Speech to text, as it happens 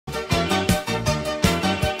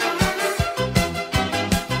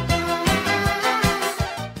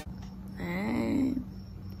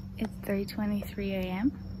3:23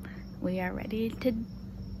 a.m. We are ready to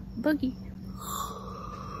boogie.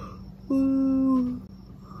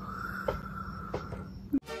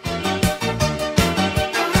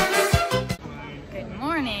 Good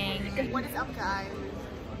morning. What is up, guys?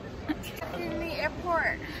 In the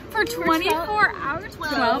airport For 24 hours?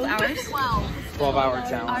 12 hours? 12-hour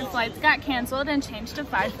challenge. Our flights got canceled and changed to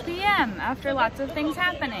 5 p.m. after lots of things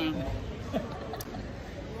happening.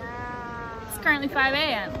 It's currently 5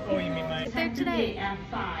 a.m. Oh, you mean my... There today.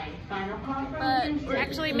 But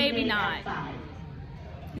actually maybe not.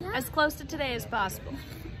 As close to today as possible.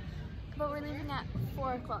 But we're leaving at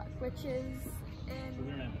 4 o'clock, which is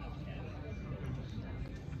in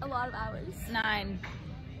a lot of hours. 9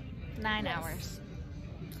 Yes. hours.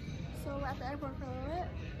 So we're at the airport for a little bit,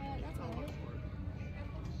 but that's alright.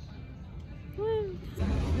 Woo!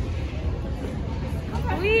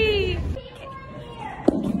 Wee!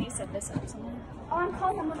 Can you set this up somewhere? Oh, I'm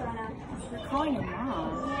calling my mother right now. You're calling your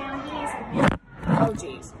mom. Yeah, Oh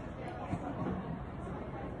jeez.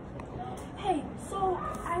 Hey, so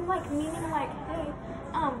I'm like meaning like, hey,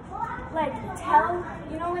 like tell,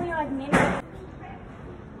 you know when you're like meaning.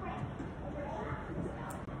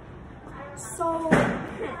 So,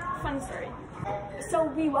 funny story. So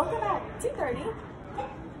we woke up at 2:30.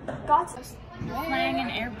 Got to Flying an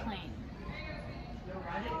airplane.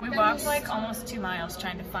 We walked like almost 2 miles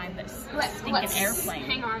trying to find this stinking airplane.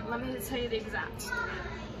 Hang on, let me tell you the exact.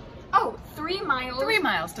 Oh, 3 miles. 3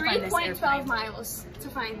 miles to find this 3.12 airplane. miles to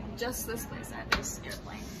find just this place at this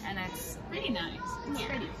airplane. And it's pretty nice. It's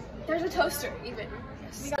pretty. There's a toaster even.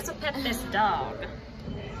 We got to pet this dog.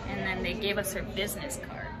 And then they gave us her business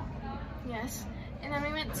card. Yes. And then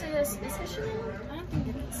we went to this, is this H&M? I don't think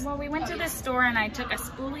it is. Well, we went to this store and I took a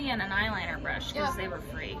spoolie and an eyeliner brush because they were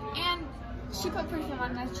free. And she put perfume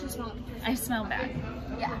on and she smelled perfume. I smell bad.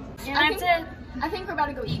 Yeah. And that's it. I think we're about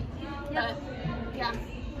to go eat. Yep. But, yeah.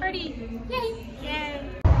 Party. Yay. Yay.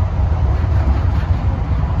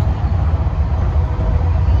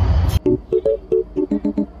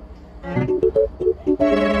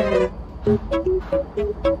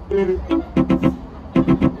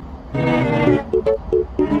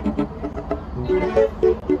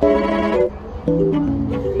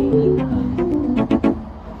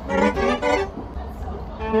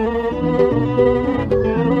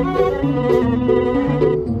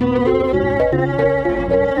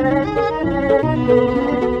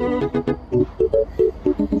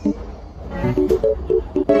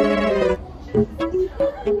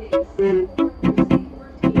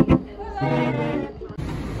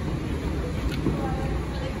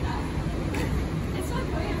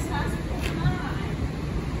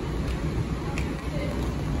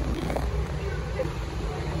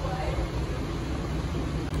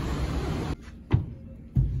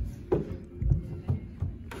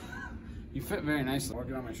 You fit very nicely. Walk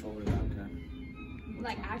it on my shoulder, okay?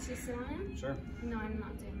 Like actually sit on it? Sure. No, I'm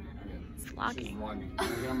not doing that. Okay. It's Just vlogging. vlogging.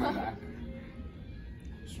 Get on my back.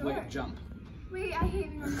 Sure. Wait, jump. Wait, I hate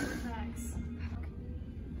being on the backs.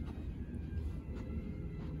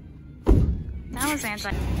 That was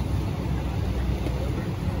anti.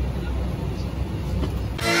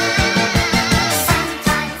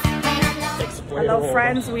 Hello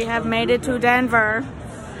friends, we have made it to Denver.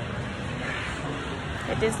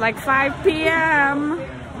 It is like 5 p.m.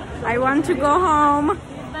 I want to go home.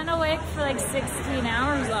 We've been awake for like 16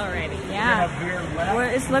 hours already. Yeah.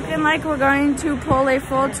 It's looking like we're going to pull a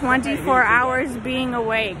full 24 hours being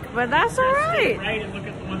awake, but that's alright. Right, and look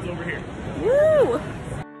at the ones over here. Woo!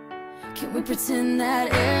 Can we pretend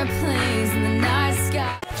that airplanes in the night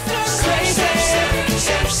sky?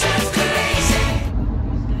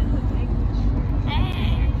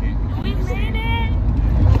 Hey, we made it!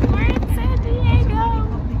 We're in San Diego!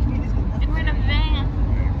 And we're in a van.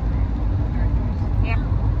 Yep.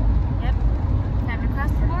 Time to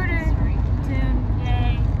cross the border soon.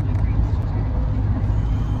 Yay.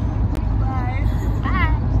 Bye.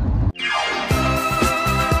 Bye.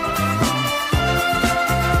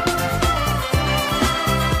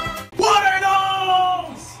 What are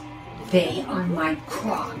those? They are my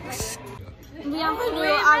Crocs.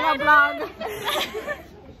 Bienvenido a la blog.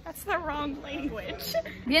 That's the wrong language.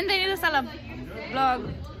 Bienvenidos a la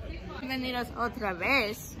vlog. Bienvenidos otra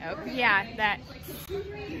vez. Oh, yeah, that.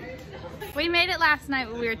 We made it last night,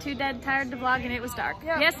 but we were too dead tired to vlog and it was dark.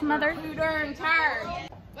 Yeah. Yes, mother? Too darn tired.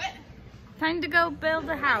 What? Time to go build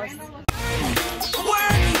a house.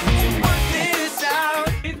 This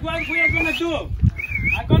is what we are gonna do.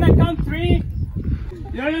 I'm gonna count 3.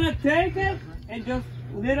 You're gonna take it and just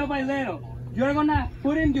little by little. You're gonna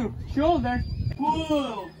put in your shoulders.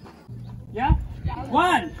 Pull. Yeah?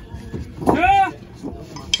 1, 2,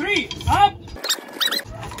 3, up!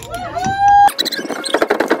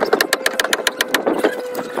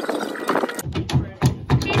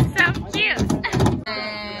 He's so cute.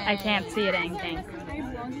 I can't see it anything.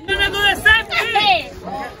 Gonna do the same thing!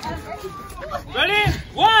 Ready?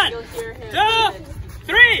 1, 2,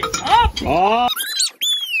 3, up! Oh!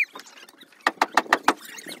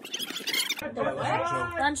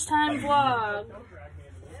 Lunchtime vlog.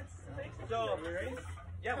 So, ready?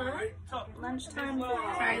 Yeah, we're ready. So, Lunchtime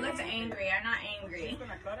vlog. Sorry, he looks angry. I'm not angry. I'm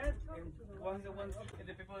gonna cut it, and once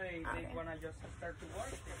the people they wanna just start to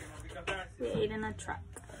work, because We ate in a truck.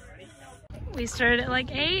 We started at like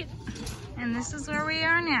 8, and this is where we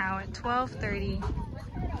are now at 12:30.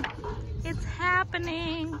 It's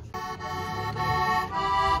happening.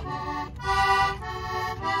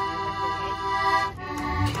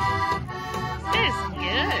 This is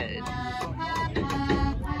good.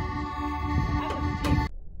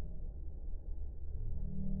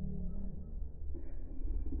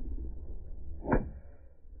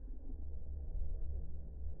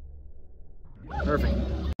 Perfect.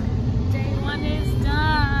 Day 1 is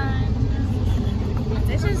done.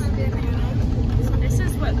 This is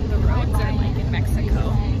what the roads are like in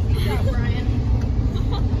Mexico.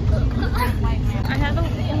 I had a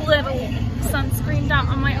little sunscreen dot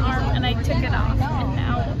on my arm and I took it off, and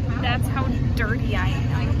now that's how dirty I am.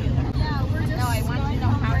 No, I want to know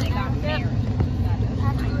how they got here.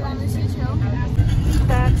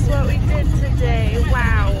 That's what we did today.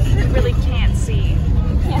 Wow, I really can't see.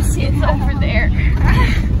 Can't see, it's over there.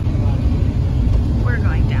 We're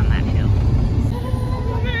going down that hill.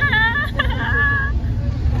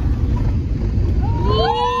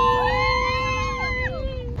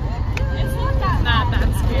 It's not that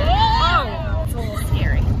scary. Oh, it's a little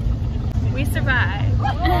scary. We survived.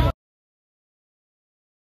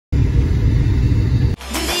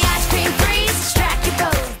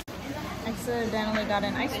 Accidentally got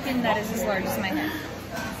an ice cream that is as large as my head.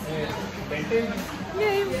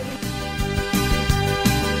 Yay!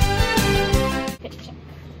 Fit check.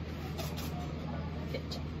 Fit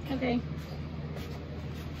check. Okay.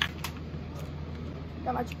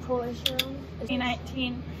 Got much Polish room.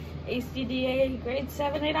 2019 ACDA grade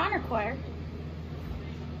 7-8 honor choir.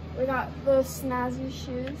 We got the snazzy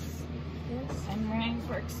shoes. Yes. I'm wearing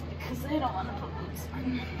Forks because I don't want to put these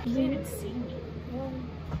on. You didn't see me.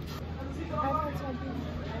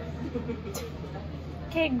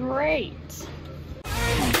 Okay, great.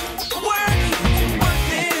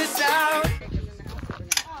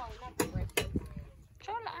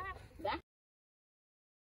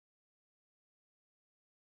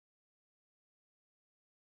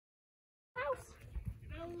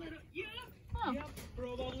 Yeah,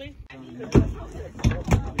 probably.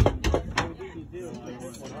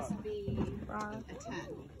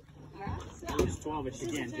 Use 12-ish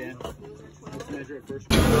again, Jen. Let's measure it first.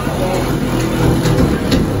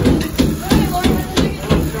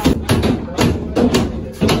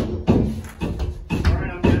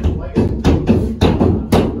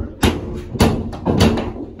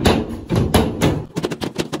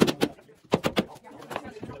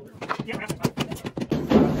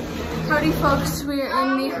 Howdy folks, we are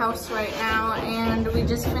in the house right now and we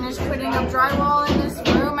just finished putting up drywall in this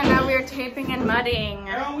room and now we are taping and mudding.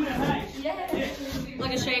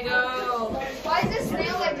 Look at Shay go. Why is this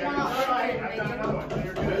snail like going on?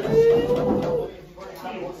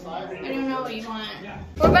 I don't know what you want.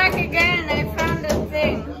 We're back again. I found a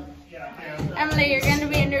thing. Emily, you're going to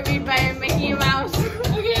be interviewed by Mickey Mouse.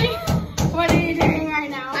 Okay. What are you doing right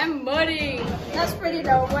now? I'm mudding. That's pretty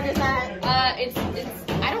dope. What is that? It's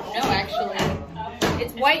I don't know actually.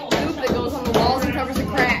 It's white goop that goes on the walls and covers the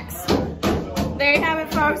cracks. There you have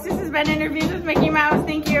it, folks. This has been Interviews with Mickey Mouse.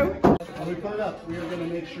 Thank you. When we put it up, we are going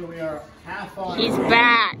to make sure we are half on. He's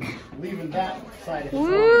back. Leaving that side of it.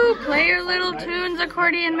 Woo! Play your little tunes,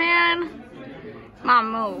 accordion man.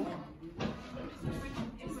 Mom, move.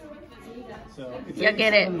 So it's You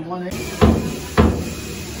get it. 1/8.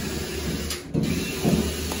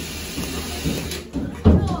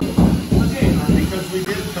 Because we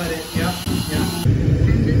did cut it. Yeah.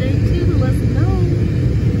 And today too, let's go.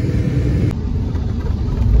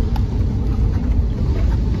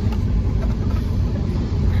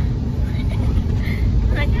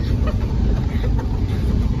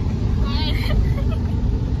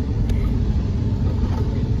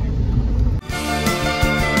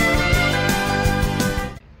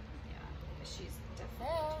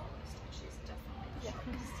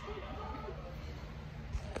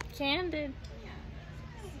 Candid.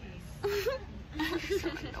 I'm so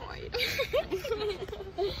annoyed.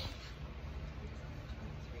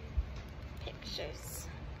 Pictures.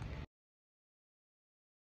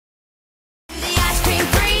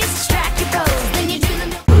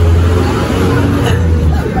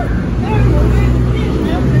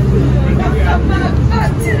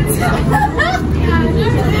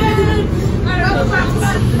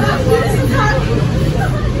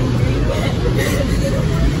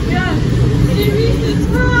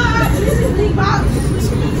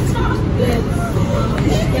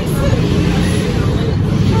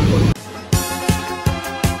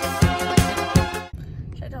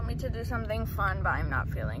 fun, but I'm not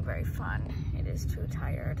feeling very fun. It is too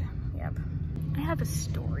tired. Yep. I have a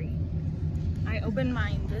story. I opened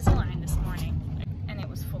my Invisalign this morning and it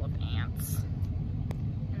was full of ants.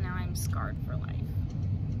 And now I'm scarred for life.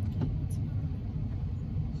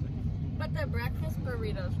 But the breakfast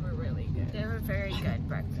burritos were really good. They were very good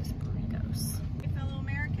breakfast burritos. Hey, fellow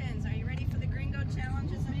Americans, are you ready for the Gringo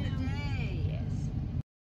Challenges of the day? Yes.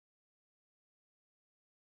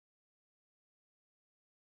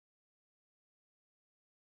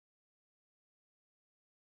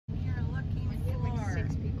 We are looking for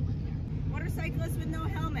motorcyclists with no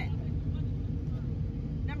helmet.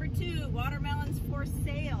 Number 2, watermelons for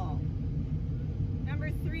sale.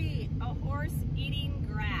 Number 3, a horse eating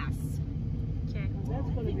grass. Okay. That's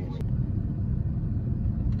gonna be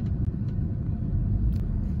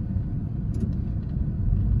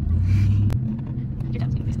Get out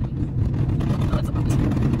of this thing. Oh, it's a boat.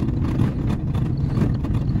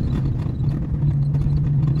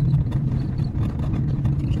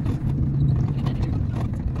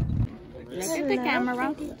 Look at the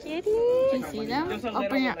camera. Kitty. Can you see them?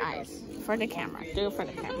 Open your eyes for the camera. Do it for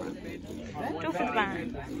the camera. Do it for the camera.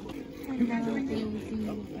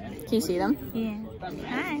 Can you see them? Yeah.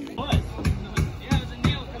 Hi.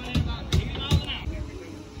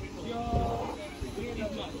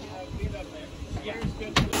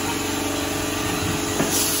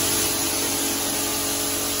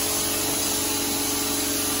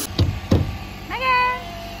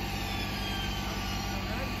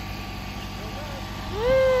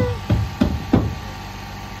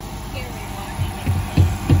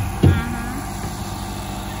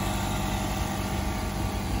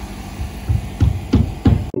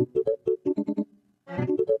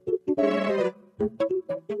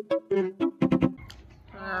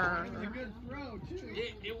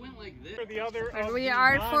 And we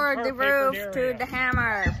are for the roof to the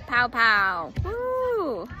hammer. Pow pow.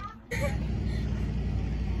 Woo!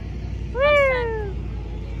 Woo!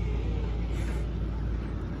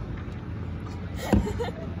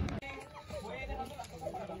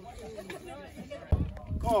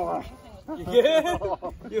 Oh. Yeah.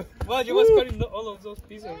 Well, you must cut in all of those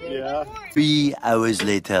pieces. Right? Yeah. 3 hours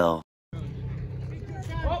later.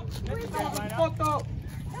 Oh, photo.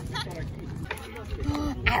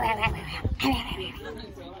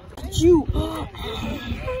 You.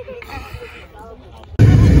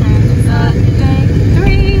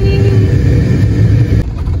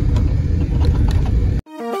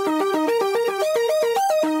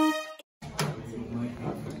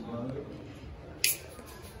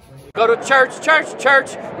 Go to church, church,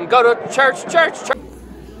 church, and go to church, church, church.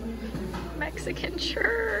 Mexican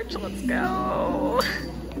church, let's go.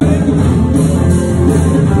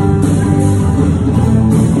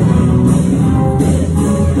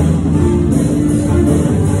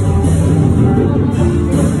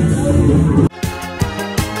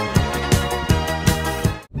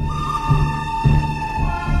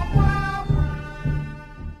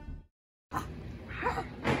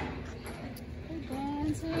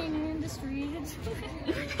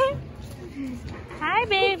 Hi,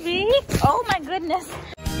 baby. Oh my goodness.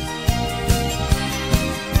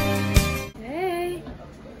 Hey.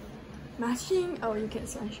 Matching? Oh, you can't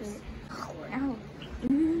see my shirt. Ow.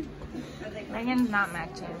 Megan's not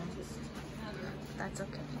matching. That's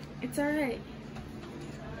okay. It's alright.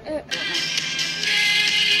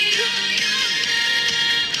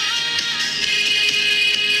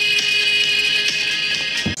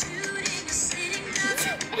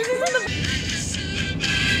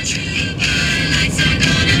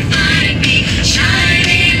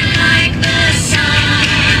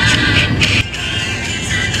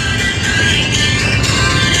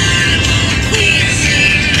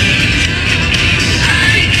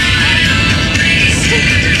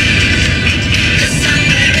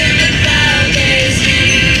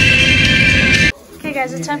 Okay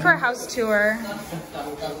guys, it's time for a house tour.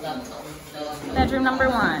 Bedroom number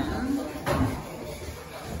 1.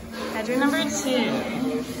 Bedroom number 2.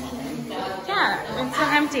 Yeah, it's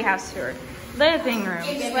an empty house tour. Living room /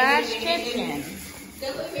 kitchen.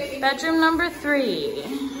 Bedroom number 3.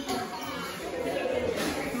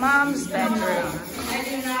 Mom's bedroom.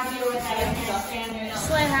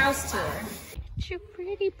 Sled house tour. You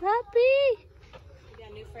pretty puppy. You got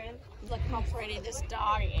a new friend? Look how pretty this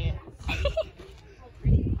dog is.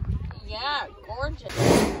 Yeah, gorgeous.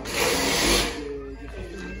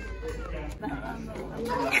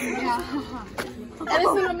 Eres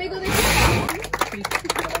un amigo de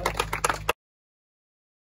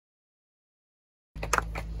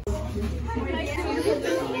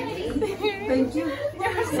Thank you.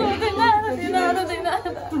 De nada, de nada, de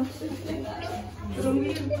nada.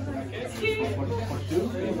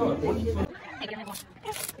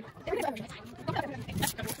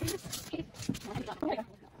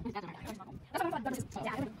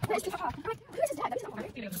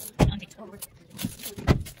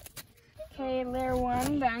 Okay, layer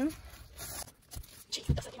one done.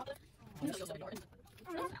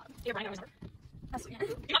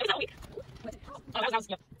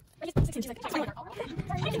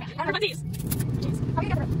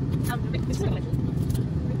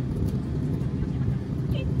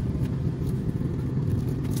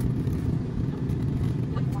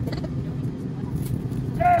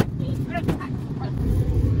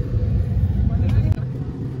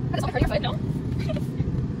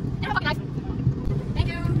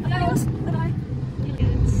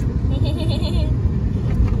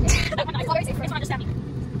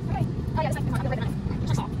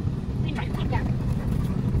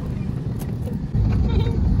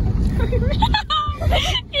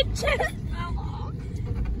 It just fell off.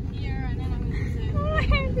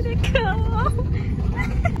 Where did it go?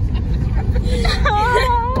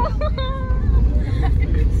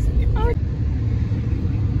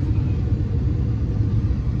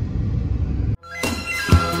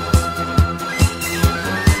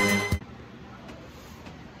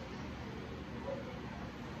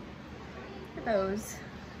 Those.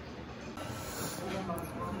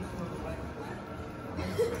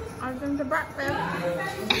 I've been to breakfast.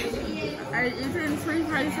 I eaten 3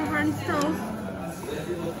 pies of French toast.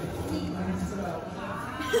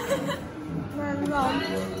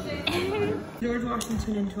 George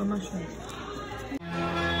Washington into a mushroom.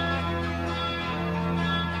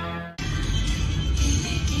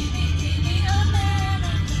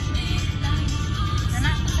 They're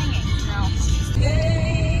not singing, no.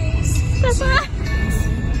 That's right.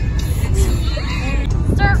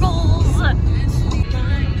 Circles.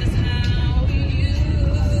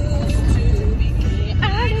 I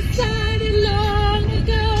decided long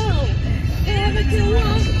ago, never to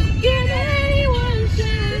walk in anyone's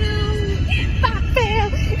shadow. If I fail,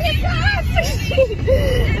 if I succeed,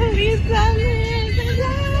 at least I live and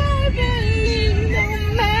I believe. No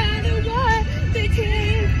matter what they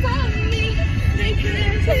take from me, they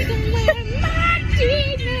can't take away my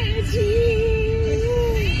dignity.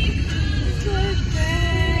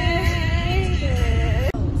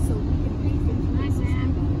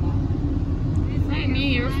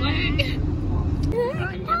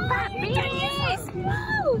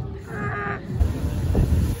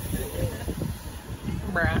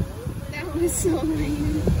 That was so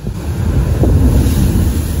lame.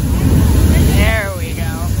 There we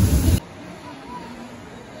go.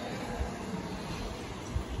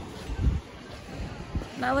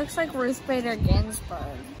 That looks like Ruth Bader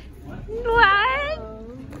Ginsburg. What?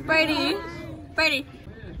 Brady. Brady.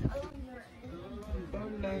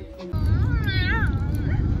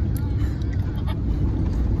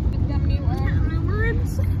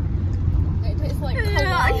 It tastes like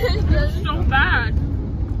it's so bad.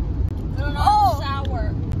 Sour.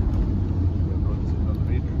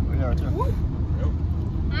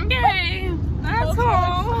 Okay, that's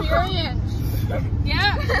all. Experience.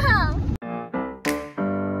 Yeah.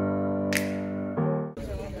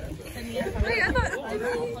 Wait, I thought.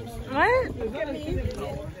 What?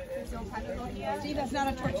 Steve, that's not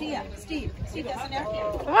a tortilla. Steve, that's a napkin.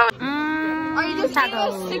 What? Are you just eating a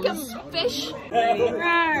stick of fish?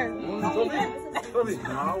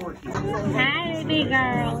 Howdy,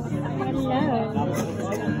 girl.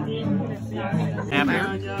 Hello.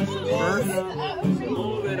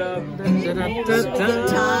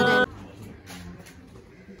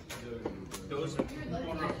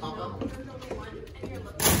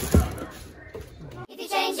 If you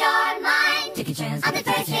change your mind, take a chance. I'm the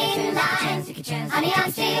first in line. Honey,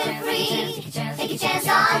 I'm still free. Take a chance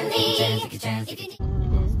on me. If you It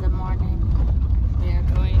is the morning. We are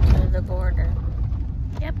going to the border.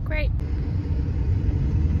 Yep, great.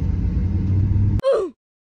 Ooh.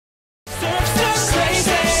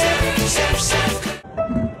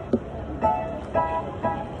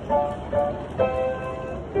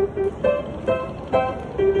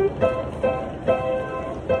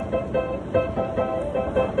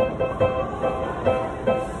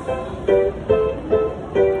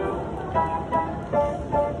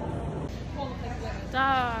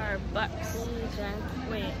 Starbucks.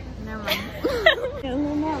 Wait, never mind.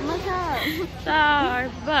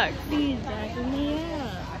 Starbucks. These guys in the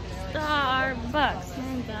air. Starbucks.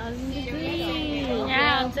 9,000 degrees.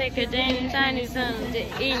 Now I'll take a dang tiny something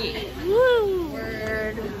to eat. Woo!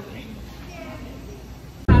 Word.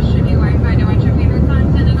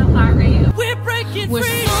 We're breaking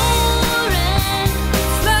free. Soaring,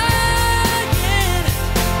 flying.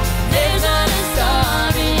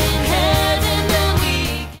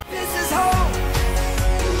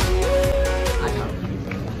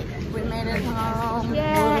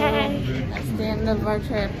 of our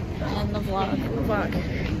trip and the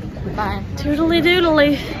vlog. Bye. Toodly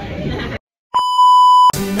doodly.